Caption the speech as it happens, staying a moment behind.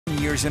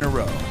years in a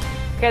row.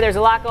 Okay, there's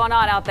a lot going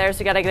on out there, so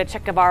you got to get a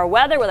check of our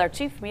weather with our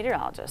chief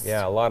meteorologist.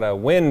 Yeah, a lot of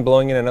wind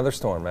blowing in another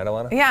storm, right,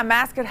 Alana? Yeah,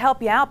 Mass could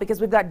help you out because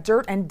we've got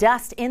dirt and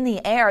dust in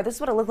the air. This is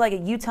what it looked like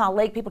at Utah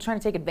Lake. People trying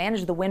to take advantage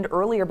of the wind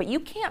earlier, but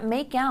you can't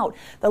make out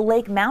the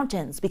lake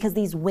mountains because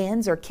these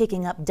winds are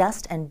kicking up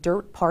dust and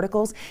dirt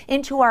particles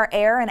into our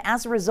air, and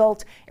as a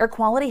result, air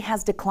quality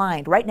has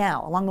declined. Right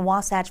now, along the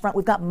Wasatch Front,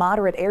 we've got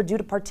moderate air due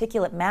to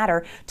particulate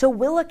matter to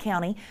Willa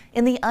County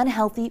in the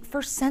unhealthy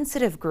for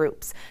sensitive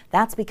groups.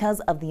 That's because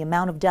of the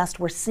amount of dust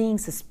we're seeing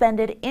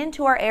suspended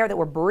into our air that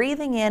we're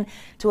breathing in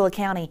to Willa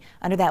County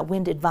under that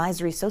wind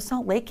advisory. So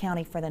Salt Lake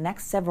County for the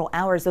next several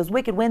hours. Those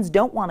wicked winds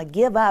don't want to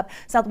give up.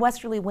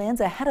 Southwesterly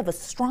winds ahead of a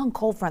strong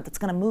cold front that's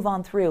going to move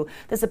on through.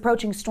 This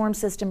approaching storm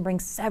system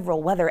brings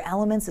several weather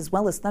elements as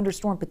well as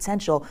thunderstorm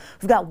potential.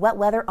 We've got wet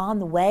weather on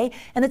the way,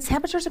 and the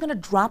temperatures are going to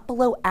drop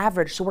below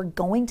average, so we're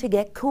going to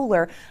get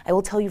cooler. I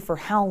will tell you for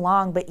how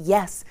long, but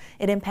yes,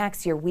 it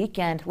impacts your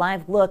weekend.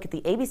 Live look at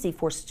the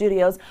ABC4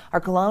 studios.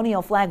 Our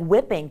colonial flag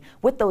whipping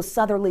with those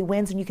southerly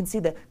winds, and you can see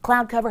the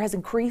cloud cover has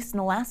increased in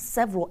the last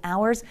several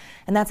hours,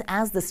 and that's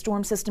as the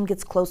storm system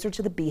gets closer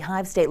to the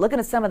Beehive State. Looking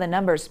at some of the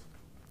numbers,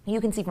 you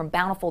can see from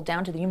Bountiful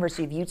down to the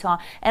University of Utah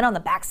and on the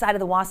backside of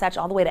the Wasatch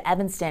all the way to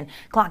Evanston,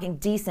 clocking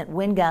decent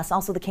wind gusts.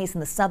 Also the case in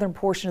the southern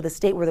portion of the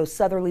state where those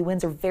southerly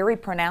winds are very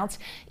pronounced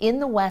in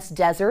the West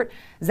Desert.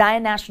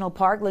 Zion National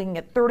Park looking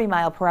at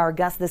 30-mile-per-hour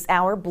gusts this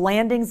hour.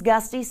 Blanding's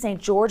gusty.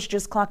 St. George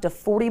just clocked a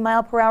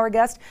 40-mile-per-hour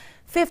gust.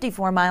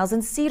 54 miles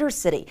in Cedar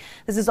City.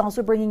 This is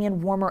also bringing in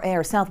warmer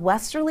air.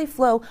 Southwesterly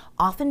flow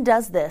often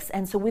does this,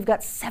 and so we've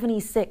got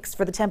 76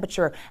 for the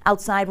temperature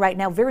outside right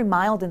now. Very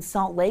mild in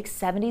Salt Lake,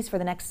 70s for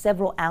the next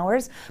several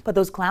hours, but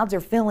those clouds are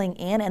filling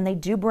in, and they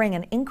do bring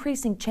an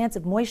increasing chance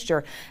of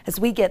moisture as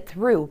we get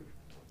through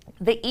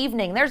the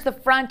evening. There's the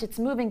front. It's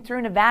moving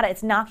through Nevada.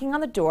 It's knocking on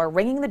the door,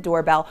 ringing the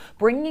doorbell,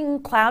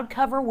 bringing cloud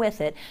cover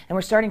with it, and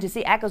we're starting to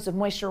see echoes of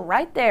moisture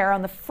right there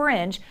on the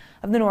fringe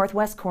of the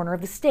northwest corner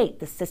of the state.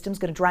 The system's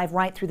going to drive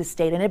right through the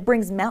state, and it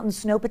brings mountain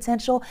snow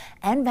potential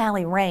and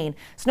valley rain.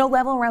 Snow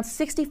level around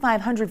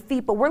 6,500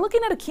 feet, but we're looking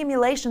at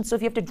accumulation, so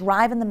if you have to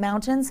drive in the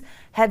mountains,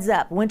 heads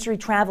up, wintry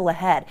travel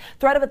ahead.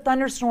 Threat of a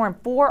thunderstorm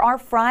for our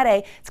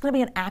Friday. It's going to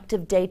be an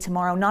active day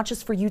tomorrow, not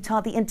just for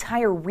Utah, the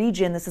entire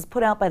region. This is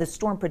put out by the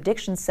Storm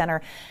Prediction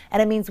Center, and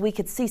it means we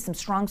could see some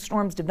strong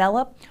storms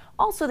develop.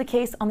 Also the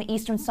case on the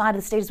eastern side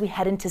of the state as we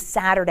head into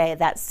Saturday.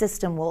 That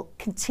system will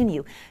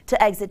continue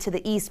to exit to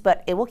the east,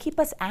 but it will keep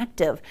us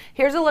active.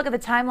 Here's a look at the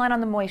timeline on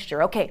the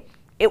moisture. Okay.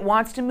 It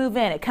wants to move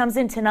in. It comes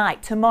in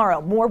tonight,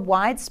 tomorrow, more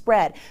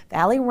widespread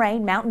valley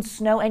rain, mountain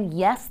snow, and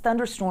yes,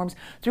 thunderstorms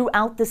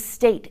throughout the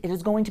state. It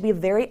is going to be a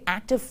very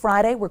active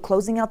Friday. We're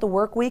closing out the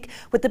work week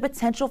with the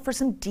potential for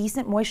some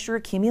decent moisture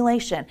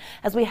accumulation.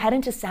 As we head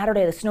into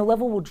Saturday, the snow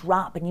level will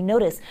drop, and you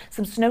notice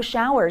some snow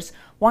showers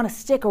want to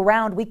stick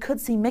around. We could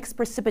see mixed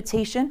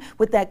precipitation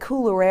with that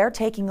cooler air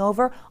taking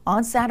over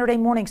on Saturday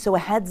morning, so a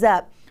heads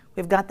up.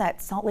 We've got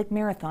that Salt Lake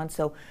Marathon,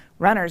 so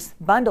runners,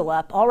 bundle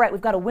up. All right,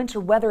 we've got a winter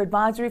weather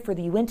advisory for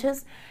the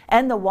Uintas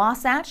and the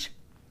Wasatch.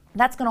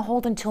 That's going to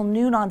hold until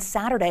noon on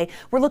Saturday.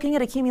 We're looking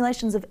at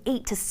accumulations of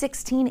 8 to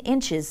 16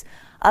 inches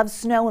of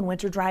snow and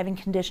winter driving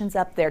conditions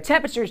up there.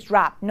 Temperatures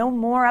drop. No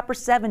more upper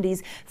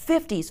 70s,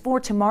 50s for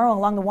tomorrow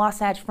along the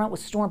Wasatch Front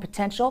with storm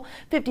potential.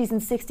 50s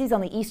and 60s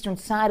on the eastern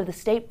side of the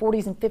state.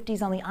 40s and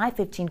 50s on the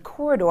I-15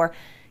 corridor.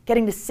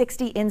 Getting to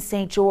 60 in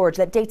St. George.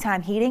 That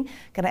daytime heating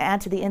going to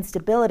add to the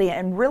instability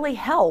and really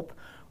help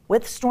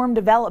with storm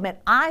development.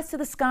 Eyes to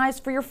the skies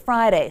for your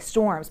Friday.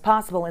 Storms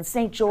possible in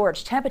St.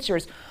 George.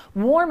 Temperatures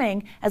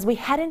warming as we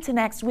head into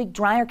next week.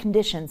 Drier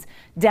conditions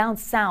down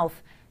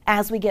south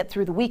as we get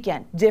through the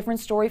weekend. Different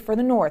story for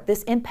the north.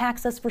 This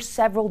impacts us for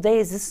several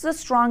days. This is a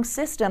strong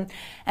system,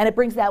 and it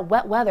brings that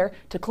wet weather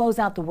to close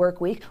out the work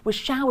week with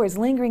showers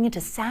lingering into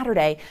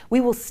Saturday.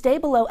 We will stay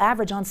below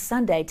average on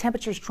Sunday.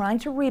 Temperatures trying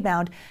to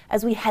rebound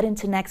as we head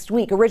into next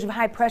week. A ridge of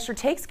high pressure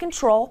takes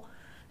control,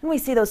 and we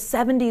see those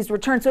 70s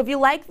return. So if you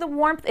like the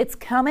warmth, it's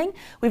coming.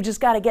 We've just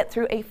got to get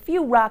through a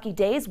few rocky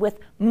days with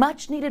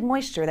much needed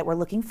moisture that we're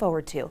looking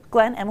forward to.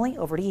 Glenn, Emily,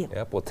 over to you.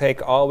 Yep, we'll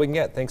take all we can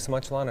get. Thanks so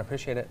much, Alana.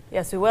 Appreciate it.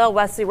 Yes, we will.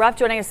 Wesley Ruff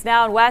joining us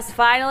now. And Wes,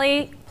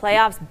 finally,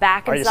 playoffs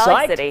back in Salt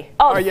Lake City.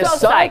 Oh, Are you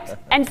so psyched?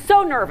 And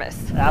so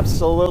nervous.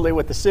 Absolutely,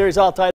 with the series all tied.